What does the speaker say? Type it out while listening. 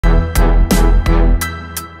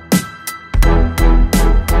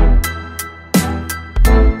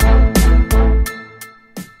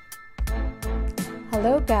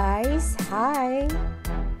Hello guys, hi!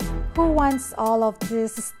 Who wants all of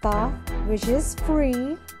this stuff which is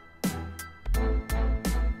free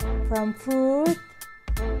from food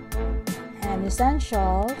and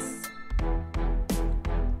essentials?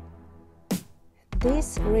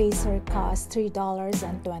 This razor costs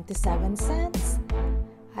 $3.27.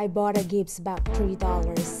 Ibotta gives back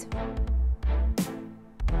 $3.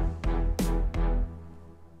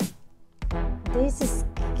 This is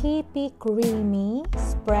Skippy Creamy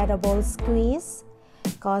Spreadable Squeeze,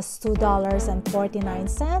 costs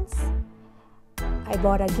 $2.49.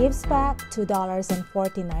 Ibotta gives back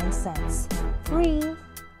 $2.49. Free.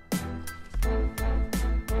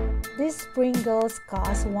 These Pringles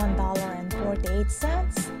cost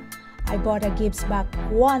 $1.48. Ibotta gives back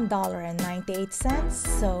 $1.98,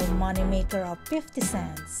 so money maker of 50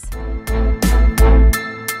 cents.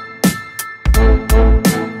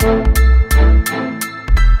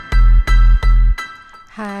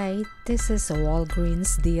 Hi, this is a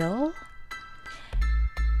Walgreens deal,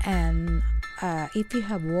 and if you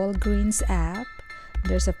have Walgreens app,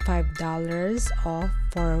 there's a $5 off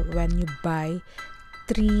for when you buy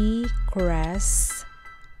 3 Crest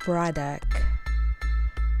product.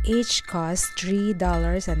 Each costs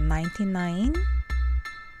 $3.99.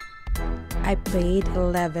 I paid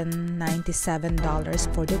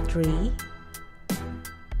 $11.97 for the 3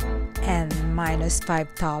 and minus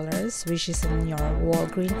 $5, which is in your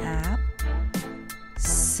Walgreens app,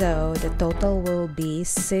 so the total will be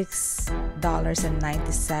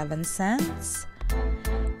 $6.97.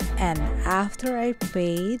 and after I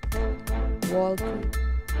paid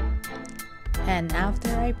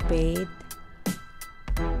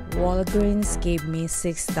Walgreens gave me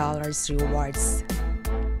 $6 rewards,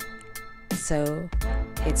 so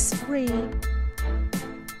it's free.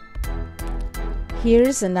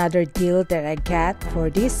 Here's another deal that I got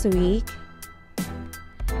for this week.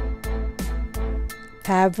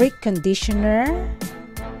 Fabric conditioner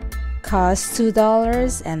costs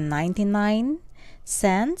 $2.99.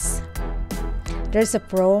 There's a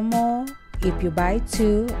promo if you buy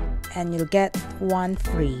 2 and you'll get 1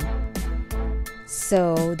 free.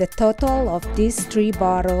 So the total of these 3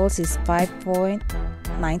 bottles is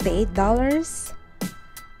 $5.98,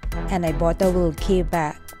 and Ibotta will give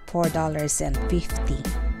back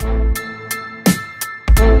 $4.50.